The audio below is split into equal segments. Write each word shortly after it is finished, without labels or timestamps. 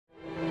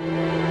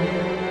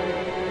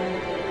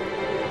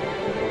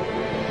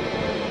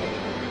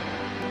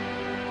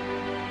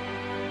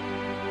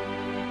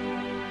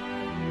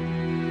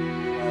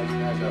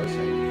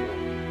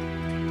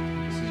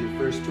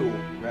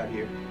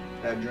here.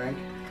 That drink.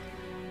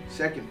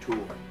 Second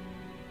tool.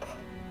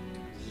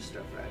 This is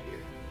stuff right here.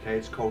 Okay,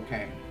 it's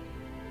cocaine.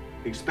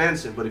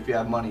 Expensive, but if you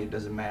have money, it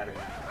doesn't matter.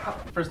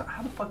 First,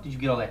 how the fuck did you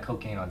get all that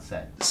cocaine on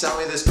set? Sell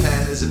Me This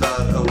Pen is about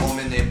a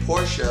woman named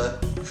Portia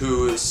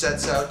who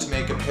sets out to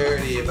make a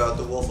parody about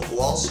the Wolf of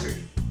Wall Street.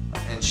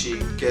 And she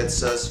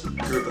gets us a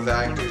group of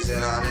actors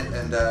in on it,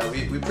 and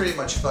we pretty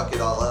much fuck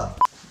it all up.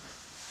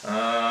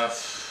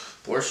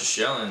 Portia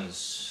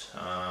Chellelynn's,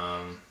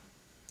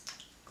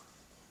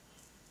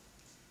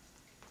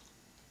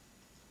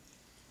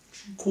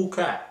 she's a cool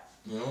cat,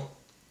 you know?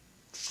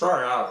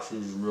 Started out, she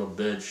was a real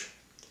bitch.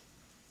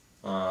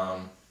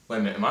 Wait a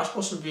minute, am I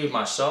supposed to be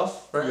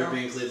myself right now? You're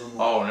being Cleveland.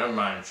 Oh, never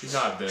mind, she's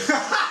not a bitch.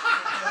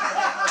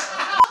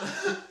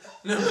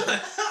 Never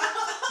mind.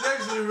 She's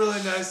actually a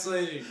really nice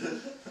lady.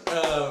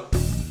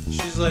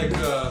 She's like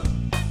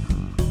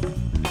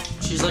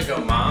a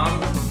mom,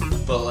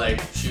 but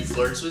like she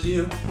flirts with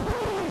you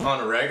on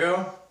a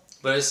rego.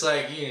 But it's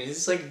like, you know,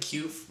 it's like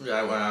cute.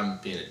 I'm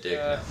being a dick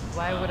now.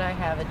 Why would I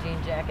have a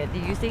jean jacket? Do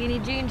you see any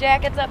jean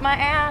jackets up my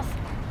ass?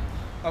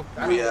 Oh,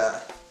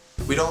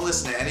 We don't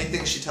listen to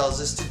anything she tells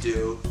us to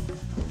do,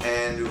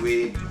 and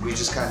we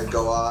just kind of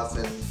go off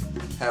and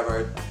have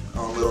our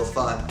own little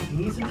fun. He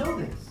needs to know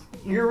this.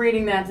 You're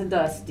reading that to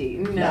Dusty.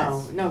 No,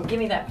 Yes. no, give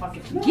me that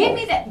fucking. No. Give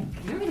me that.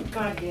 Give me the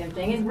goddamn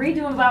thing and read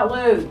to him about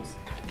lewds.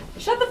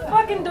 Shut the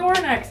fucking door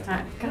next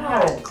time.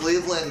 God.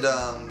 Cleveland,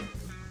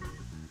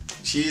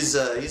 he's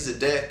a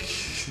dick.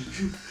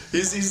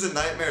 he's a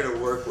nightmare to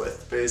work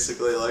with,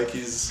 basically. Like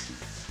he's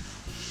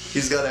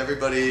got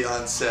everybody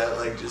on set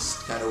like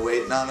just kind of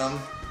waiting on him,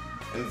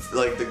 and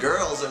like the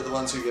girls are the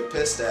ones who get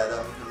pissed at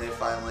him, and they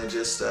finally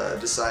just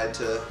decide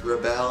to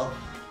rebel.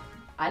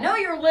 I know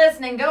you're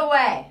listening. Go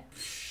away.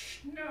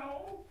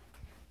 No.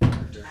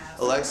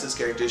 Alexa's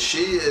character,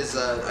 she is,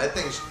 I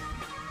think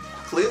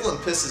Cleveland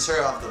pisses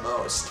her off the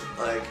most.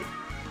 Like,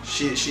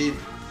 she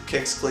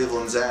kicks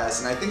Cleveland's ass,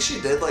 and I think she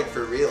did, like,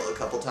 for real a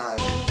couple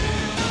times.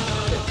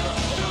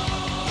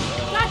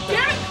 God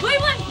damn it,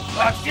 Cleveland!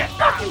 Oh, shit.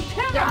 Fucking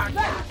Kevin!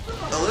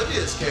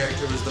 Olivia's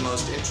character was the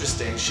most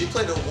interesting. She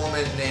played a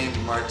woman named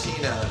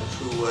Martina,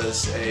 who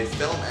was a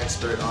film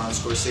expert on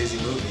Scorsese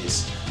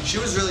movies. She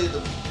was really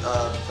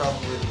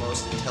probably the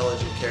most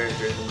intelligent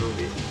character in the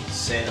movie.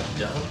 Saying I'm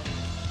dumb?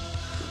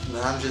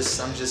 No, I'm just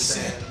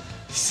saying.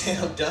 You saying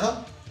I'm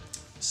dumb?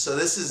 So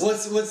this is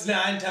What's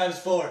 9 times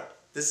 4?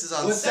 this is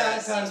on What's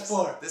set. 9 times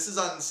 4? This is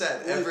on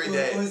set every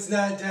day What's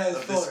 9 times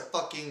of 4? this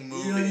fucking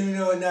movie. You don't even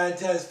know what 9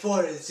 times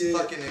 4 is, dude. It's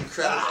fucking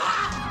incredible.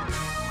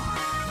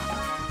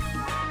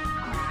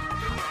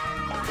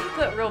 You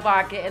put real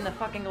vodka in the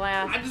fucking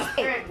glass.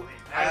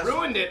 I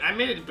ruined it. I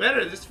made it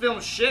better. This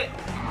film's shit.